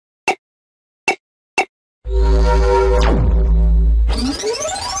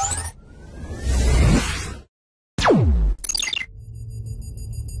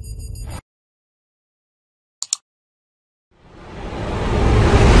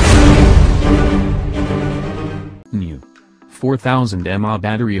New 4000 mAh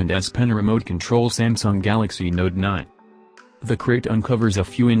battery and S Pen remote control Samsung Galaxy Note 9. The crate uncovers a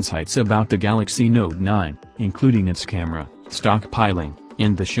few insights about the Galaxy Note 9, including its camera, stockpiling,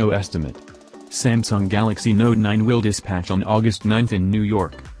 and the show estimate. Samsung Galaxy Note 9 will dispatch on August 9 in New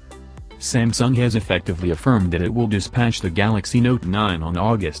York. Samsung has effectively affirmed that it will dispatch the Galaxy Note 9 on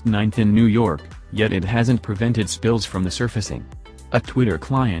August 9 in New York, yet it hasn't prevented spills from the surfacing. A Twitter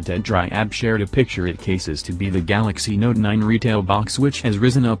client at DryApp shared a picture it cases to be the Galaxy Note 9 retail box which has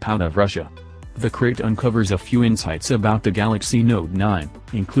risen up out of Russia. The crate uncovers a few insights about the Galaxy Note 9,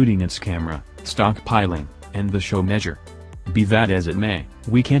 including its camera, stockpiling, and the show measure. Be that as it may,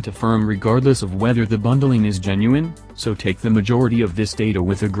 we can't affirm regardless of whether the bundling is genuine, so take the majority of this data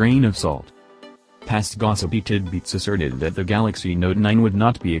with a grain of salt. Past gossipy tidbits asserted that the Galaxy Note 9 would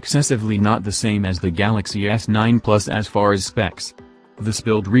not be excessively not the same as the Galaxy S9 Plus as far as specs. The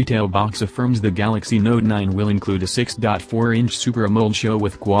spilled retail box affirms the Galaxy Note 9 will include a 6.4-inch Super AMOLED show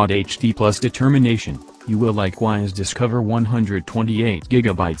with Quad HD Plus determination. You will likewise discover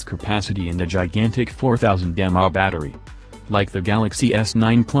 128GB capacity and a gigantic 4000 mAh battery. Like the Galaxy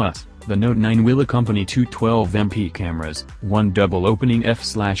S9 Plus, the Note 9 will accompany two 12MP cameras, one double-opening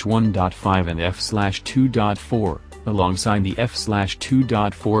f/1.5 and f/2.4, alongside the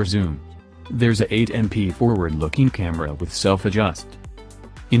f/2.4 zoom. There's a 8MP forward-looking camera with self-adjust.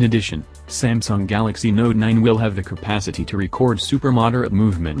 In addition, Samsung Galaxy Note 9 will have the capacity to record super moderate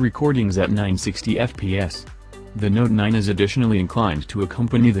movement recordings at 960 fps. The Note 9 is additionally inclined to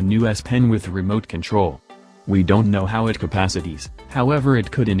accompany the new S Pen with remote control. We don't know how it capacities, however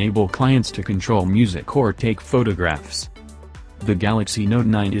it could enable clients to control music or take photographs. The Galaxy Note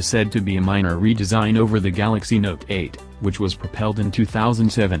 9 is said to be a minor redesign over the Galaxy Note 8, which was propelled in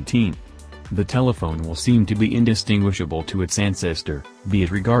 2017. The telephone will seem to be indistinguishable to its ancestor, be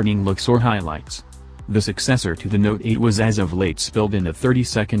it regarding looks or highlights. The successor to the Note 8 was as of late spilled in a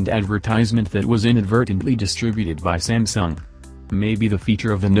 30-second advertisement that was inadvertently distributed by Samsung. Maybe the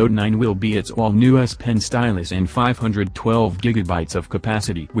feature of the Note 9 will be its all-new S Pen stylus and 512GB of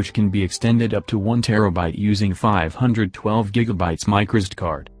capacity which can be extended up to 1TB using 512GB microSD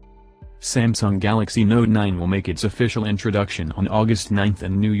card. Samsung Galaxy Note 9 will make its official introduction on August 9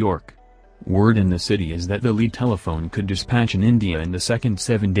 in New York. Word in the city is that the lead telephone could dispatch in India in the second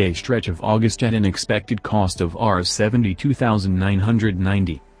 7-day stretch of August at an expected cost of Rs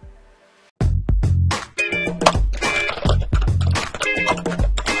 72,990.